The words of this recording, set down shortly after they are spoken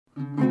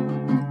Hello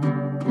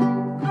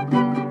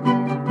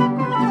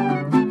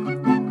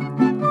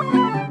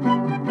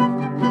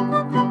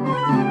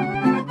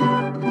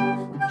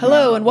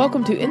and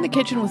welcome to In the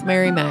Kitchen with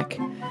Mary Mac.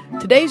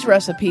 Today's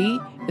recipe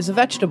is a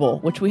vegetable,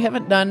 which we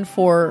haven't done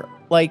for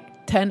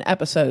like 10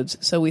 episodes,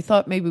 so we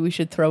thought maybe we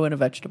should throw in a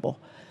vegetable.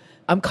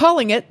 I'm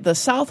calling it the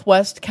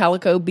Southwest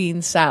Calico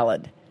Bean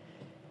Salad.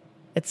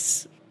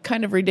 It's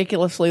kind of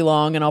ridiculously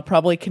long, and I'll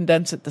probably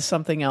condense it to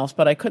something else,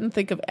 but I couldn't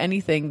think of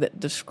anything that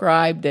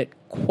described it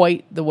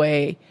quite the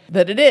way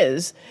that it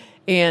is.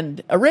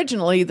 And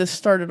originally, this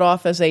started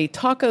off as a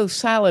taco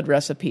salad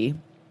recipe.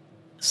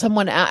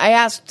 I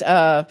asked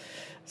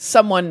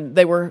someone,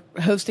 they were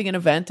hosting an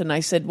event, and I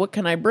said, what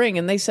can I bring?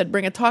 And they said,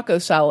 bring a taco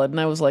salad. And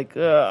I was like,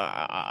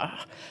 I'm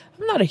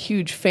not a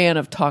huge fan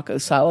of taco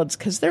salads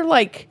because they're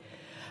like,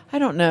 I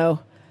don't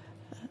know.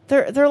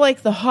 They're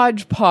like the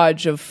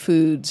hodgepodge of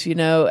foods, you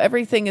know.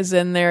 Everything is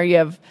in there. You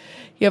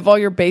have all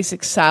your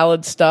basic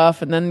salad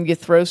stuff, and then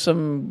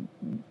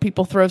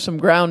people throw some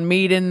ground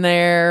meat in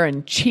there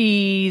and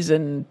cheese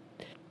and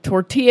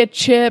tortilla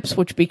chips,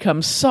 which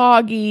become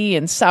soggy,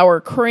 and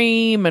sour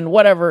cream and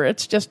whatever.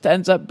 It just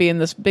ends up being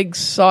this big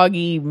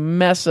soggy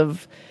mess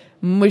of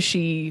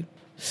mushy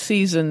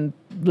seasoned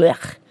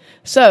blech.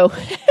 So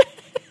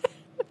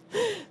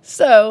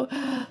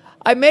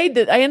I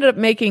ended up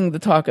making the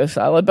taco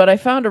salad, but I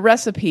found a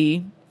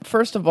recipe.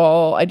 First of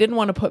all, I didn't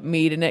want to put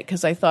meat in it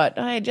because I thought,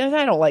 I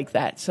don't like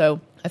that.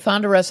 So I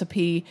found a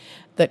recipe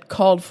that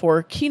called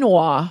for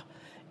quinoa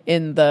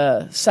in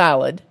the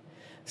salad.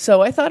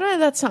 So I thought,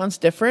 that sounds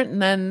different.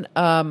 And then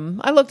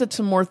I looked at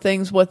some more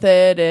things with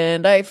it,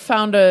 and I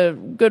found a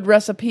good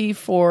recipe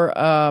for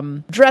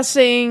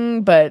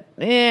dressing, but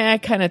I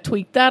kind of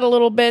tweaked that a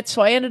little bit.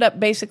 So I ended up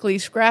basically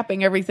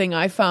scrapping everything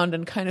I found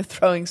and kind of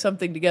throwing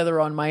something together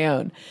on my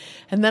own.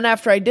 And then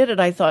after I did it,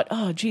 I thought,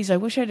 oh, geez, I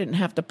wish I didn't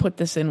have to put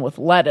this in with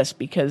lettuce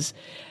because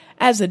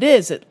as it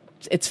is,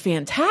 it's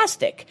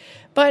fantastic.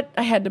 But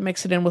I had to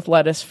mix it in with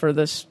lettuce for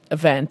this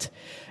event.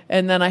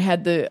 And then I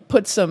had to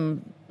put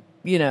some,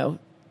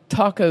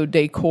 taco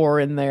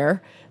decor in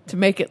there to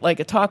make it like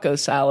a taco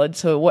salad.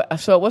 So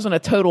it wasn't a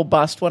total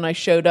bust when I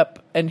showed up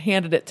and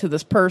handed it to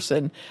this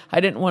person. I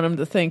didn't want him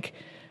to think,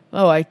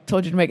 oh, I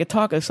told you to make a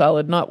taco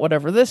salad, not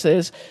whatever this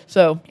is.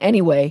 So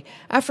anyway,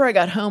 after I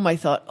got home, I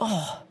thought,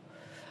 oh,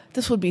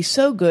 this would be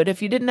so good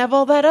if you didn't have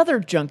all that other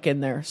junk in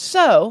there.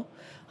 So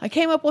I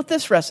came up with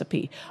this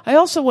recipe. I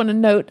also want to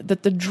note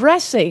that the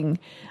dressing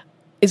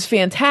is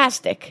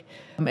fantastic.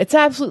 It's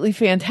absolutely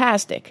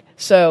fantastic.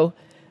 So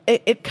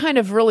it kind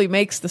of really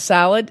makes the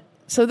salad.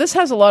 So this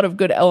has a lot of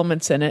good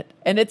elements in it.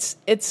 And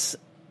it's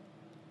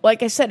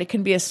like I said, it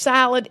can be a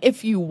salad.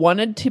 If you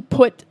wanted to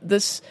put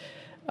this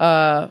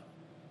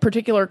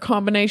particular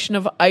combination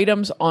of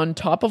items on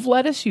top of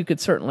lettuce, you could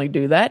certainly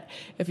do that.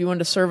 If you wanted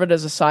to serve it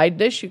as a side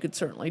dish, you could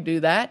certainly do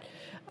that.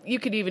 You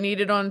could even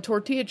eat it on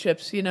tortilla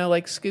chips,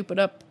 like scoop it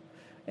up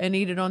and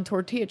eat it on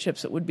tortilla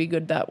chips. It would be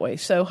good that way.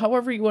 So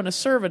however you want to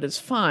serve it is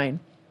fine.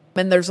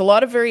 And there's a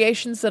lot of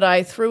variations that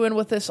I threw in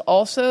with this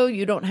also.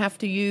 You don't have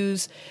to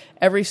use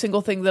every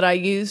single thing that I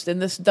used,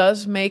 and this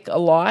does make a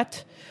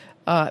lot.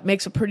 It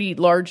makes a pretty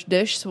large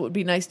dish, so it would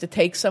be nice to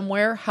take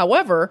somewhere.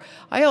 However,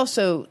 I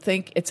also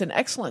think it's an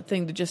excellent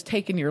thing to just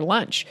take in your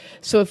lunch.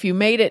 So if you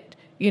made it,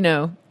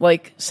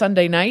 like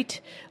Sunday night,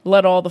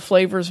 let all the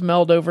flavors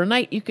meld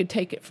overnight, you could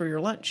take it for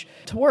your lunch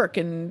to work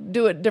and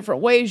do it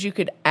different ways. You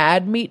could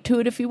add meat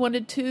to it if you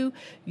wanted to.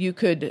 You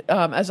could,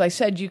 as I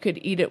said, you could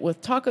eat it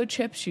with taco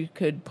chips. You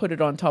could put it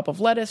on top of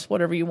lettuce,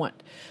 whatever you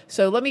want.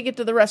 So let me get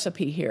to the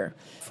recipe here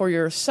for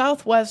your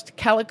Southwest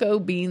Calico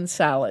Bean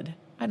Salad.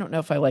 I don't know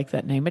if I like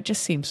that name. It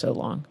just seems so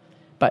long,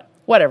 but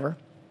whatever.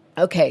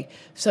 Okay,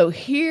 so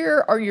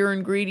here are your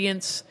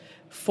ingredients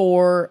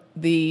for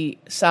the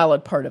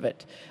salad part of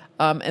it.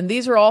 And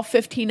these are all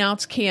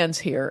 15-ounce cans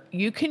here.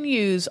 You can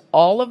use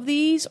all of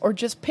these or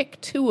just pick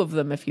 2 of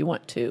them if you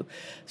want to.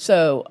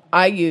 So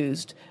I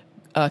used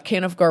a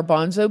can of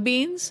garbanzo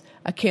beans,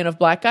 a can of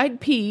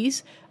black-eyed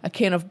peas, a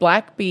can of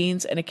black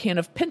beans, and a can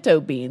of pinto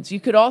beans. You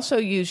could also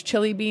use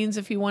chili beans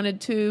if you wanted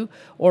to,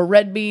 or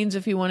red beans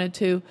if you wanted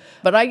to.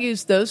 But I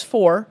used those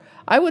 4.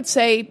 I would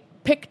say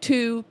pick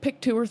 2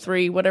 or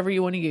 3, whatever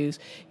you want to use.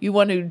 You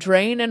want to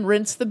drain and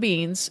rinse the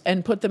beans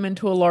and put them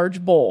into a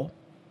large bowl.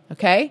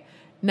 Okay?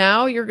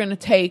 Now you're going to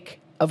take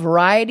a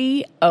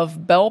variety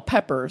of bell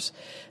peppers.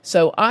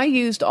 So I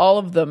used all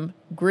of them,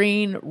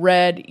 green,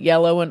 red,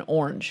 yellow, and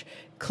orange.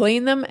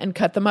 Clean them and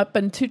cut them up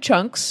into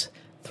chunks.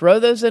 Throw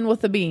those in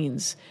with the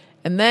beans.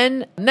 And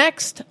then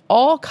next,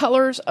 all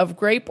colors of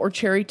grape or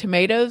cherry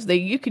tomatoes.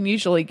 You can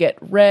usually get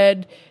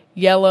red,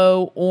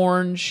 yellow,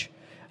 orange,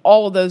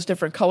 all of those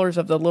different colors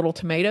of the little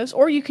tomatoes.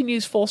 Or you can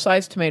use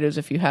full-size tomatoes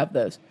if you have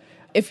those.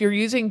 If you're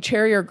using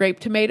cherry or grape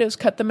tomatoes,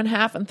 cut them in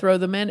half and throw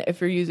them in. If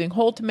you're using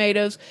whole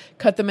tomatoes,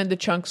 cut them into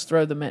chunks,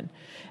 throw them in.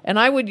 And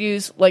I would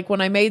use, like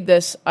when I made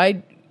this,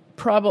 I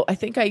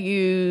think I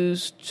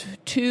used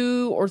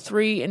 2 or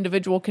 3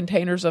 individual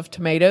containers of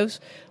tomatoes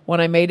when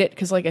I made it,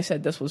 because like I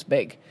said, this was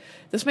big.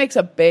 This makes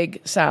a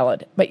big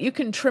salad, but you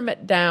can trim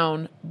it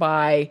down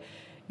by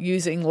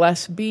using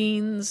less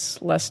beans,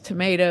 less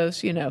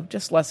tomatoes,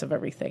 just less of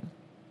everything.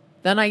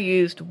 Then I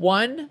used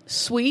 1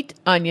 sweet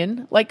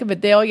onion, like a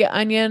Vidalia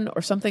onion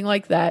or something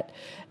like that.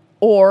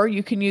 Or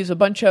you can use a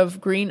bunch of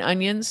green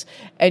onions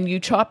and you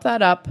chop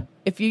that up.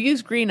 If you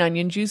use green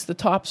onions, use the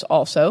tops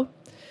also.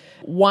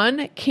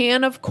 1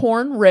 can of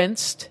corn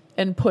rinsed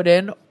and put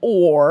in,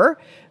 or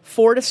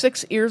 4 to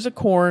 6 ears of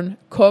corn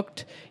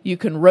cooked. You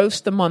can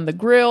roast them on the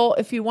grill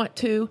if you want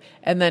to,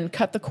 and then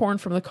cut the corn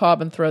from the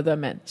cob and throw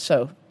them in.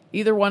 So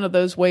either one of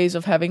those ways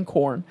of having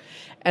corn.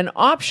 And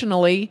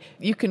optionally,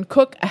 you can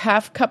cook a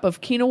half cup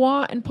of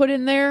quinoa and put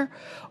in there,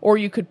 or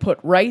you could put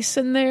rice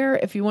in there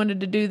if you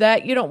wanted to do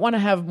that. You don't want to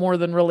have more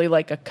than really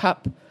like a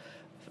cup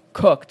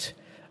cooked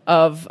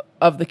of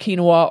the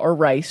quinoa or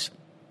rice.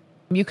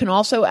 You can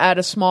also add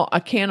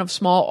a can of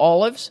small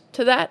olives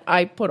to that.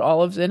 I put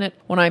olives in it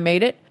when I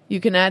made it. You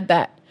can add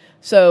that.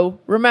 So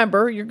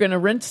remember, you're going to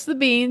rinse the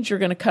beans, you're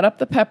going to cut up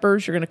the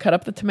peppers, you're going to cut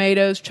up the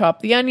tomatoes,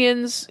 chop the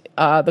onions,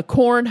 the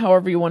corn,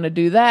 however you want to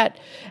do that,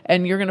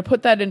 and you're going to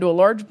put that into a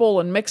large bowl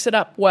and mix it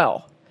up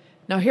well.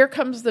 Now here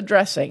comes the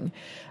dressing.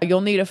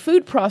 You'll need a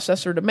food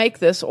processor to make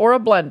this, or a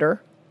blender,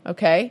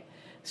 okay?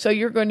 So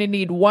you're going to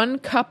need 1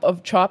 cup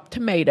of chopped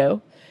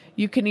tomato.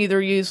 You can either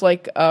use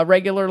like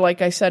regular,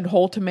 like I said,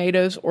 whole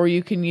tomatoes, or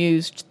you can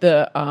use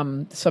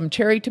some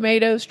cherry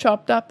tomatoes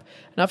chopped up,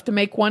 enough to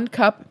make 1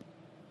 cup.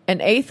 An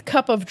 1/8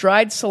 cup of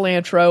dried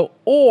cilantro,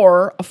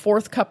 or a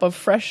 1/4 cup of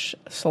fresh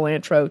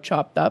cilantro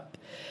chopped up,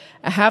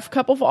 a 1/2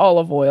 cup of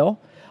olive oil,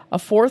 a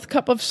 1/4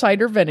 cup of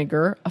cider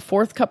vinegar, a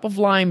 1/4 cup of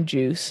lime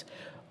juice,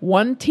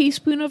 1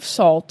 teaspoon of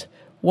salt,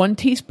 1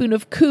 teaspoon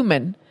of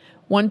cumin,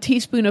 1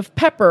 teaspoon of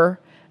pepper,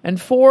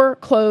 and 4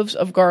 cloves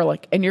of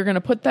garlic. And you're going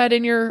to put that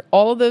in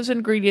all of those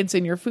ingredients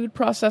in your food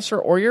processor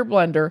or your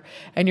blender,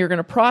 and you're going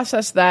to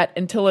process that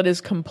until it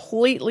is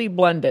completely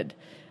blended.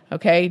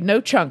 Okay? No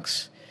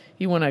chunks.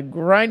 You want to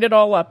grind it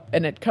all up,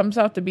 and it comes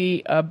out to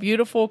be a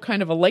beautiful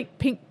kind of a light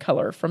pink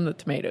color from the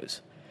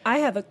tomatoes. I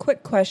have a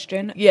quick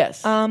question.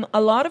 Yes.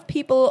 A lot of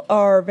people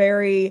are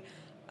very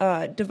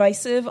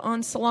divisive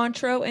on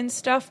cilantro and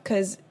stuff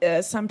because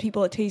some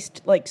people it tastes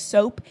like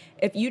soap.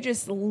 If you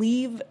just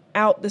leave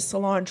out the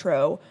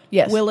cilantro,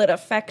 yes, will it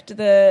affect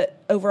the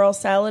overall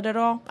salad at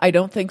all? I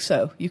don't think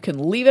so. You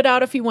can leave it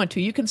out if you want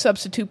to. You can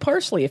substitute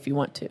parsley if you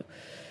want to.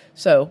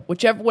 So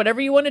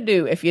whatever you want to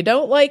do. If you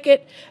don't like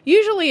it,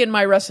 usually in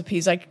my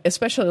recipes,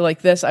 especially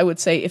like this, I would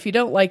say if you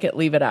don't like it,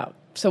 leave it out.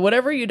 So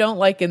whatever you don't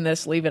like in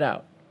this, leave it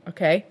out.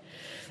 Okay?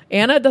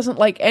 Anna doesn't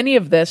like any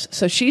of this,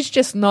 so she's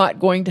just not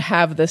going to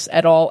have this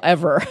at all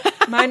ever.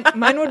 Mine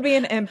would be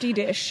an empty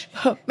dish.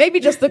 Maybe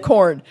just the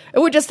corn. It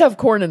would just have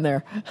corn in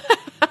there.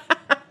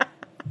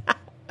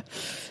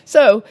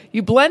 So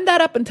you blend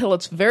that up until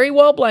it's very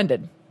well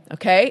blended.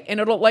 Okay,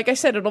 and like I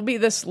said, it'll be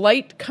this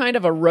light kind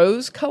of a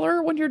rose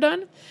color when you're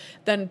done.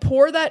 Then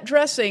pour that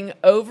dressing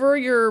over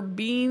your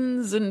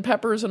beans and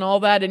peppers and all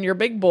that in your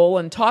big bowl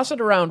and toss it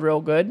around real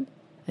good.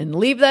 And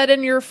leave that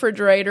in your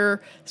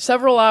refrigerator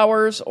several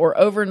hours or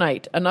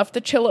overnight, enough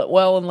to chill it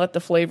well and let the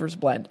flavors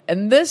blend.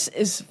 And this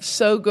is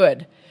so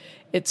good.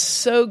 It's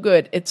so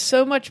good. It's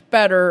so much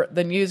better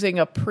than using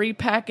a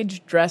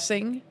prepackaged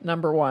dressing,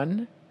 number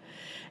one.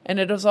 And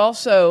it is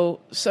also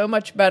so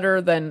much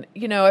better than,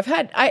 I've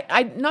had,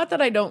 not that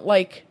I don't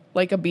like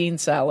a bean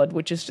salad,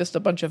 which is just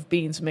a bunch of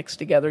beans mixed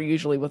together,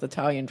 usually with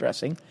Italian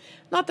dressing.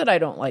 Not that I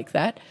don't like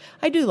that.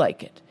 I do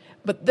like it.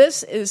 But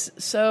this is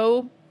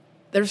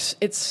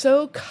it's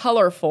so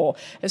colorful,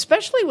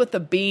 especially with the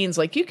beans.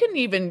 Like you can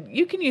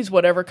use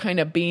whatever kind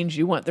of beans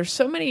you want. There's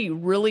so many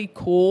really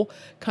cool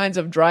kinds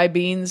of dry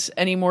beans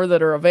anymore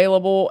that are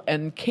available,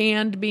 and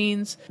canned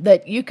beans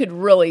that you could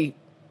really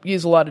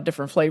use a lot of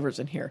different flavors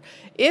in here.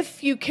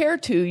 If you care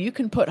to, you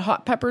can put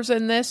hot peppers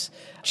in this,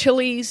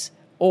 chilies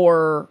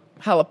or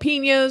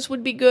jalapenos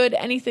would be good,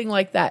 anything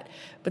like that.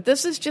 But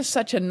this is just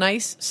such a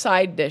nice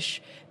side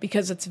dish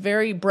because it's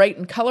very bright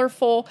and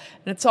colorful,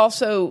 and it's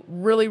also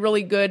really,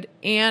 really good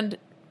and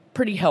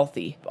pretty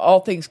healthy.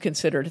 All things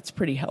considered, it's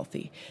pretty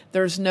healthy.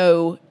 There's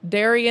no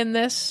dairy in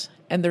this,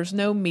 and there's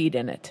no meat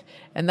in it,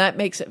 and that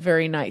makes it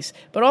very nice.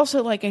 But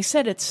also, like I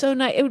said, it's so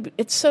nice.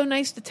 It's so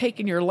nice to take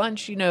in your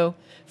lunch.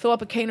 Fill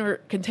up a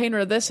container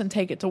of this and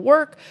take it to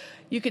work.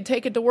 You could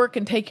take it to work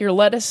and take your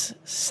lettuce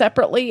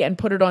separately and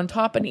put it on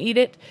top and eat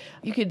it.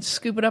 You could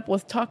scoop it up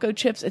with taco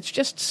chips. It's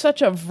just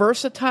such a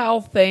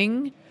versatile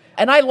thing.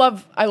 And I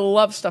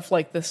love stuff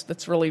like this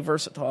that's really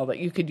versatile, that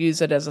you could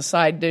use it as a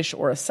side dish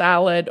or a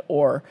salad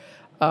or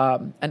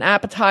an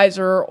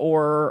appetizer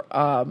or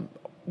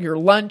your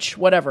lunch,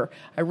 whatever.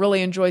 I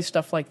really enjoy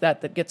stuff like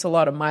that gets a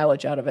lot of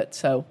mileage out of it.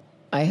 So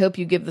I hope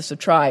you give this a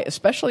try,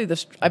 especially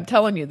this. I'm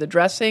telling you, the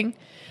dressing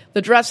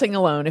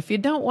alone. If you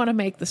don't want to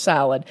make the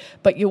salad,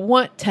 but you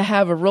want to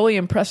have a really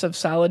impressive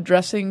salad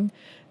dressing,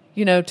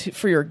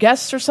 for your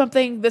guests or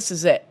something, this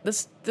is it.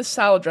 This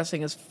salad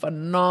dressing is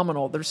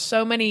phenomenal. There's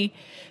so many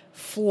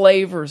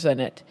flavors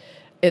in it.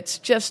 It's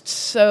just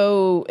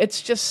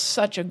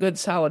such a good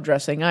salad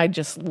dressing. I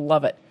just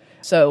love it.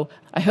 So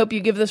I hope you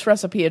give this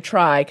recipe a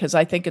try because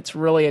I think it's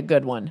really a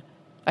good one.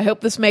 I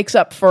hope this makes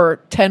up for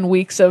 10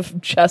 weeks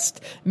of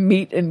just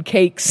meat and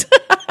cakes.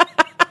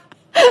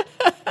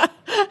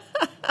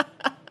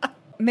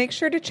 Make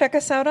sure to check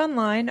us out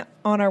online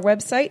on our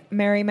website,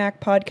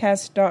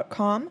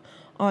 marymacpodcast.com,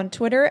 on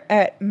Twitter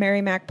at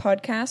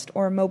marymacpodcast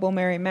or Mobile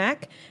Mary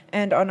Mac,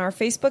 and on our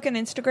Facebook and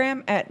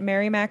Instagram at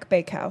Mary Mac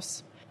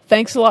Bakehouse.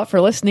 Thanks a lot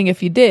for listening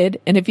if you did,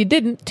 and if you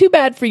didn't, too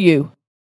bad for you.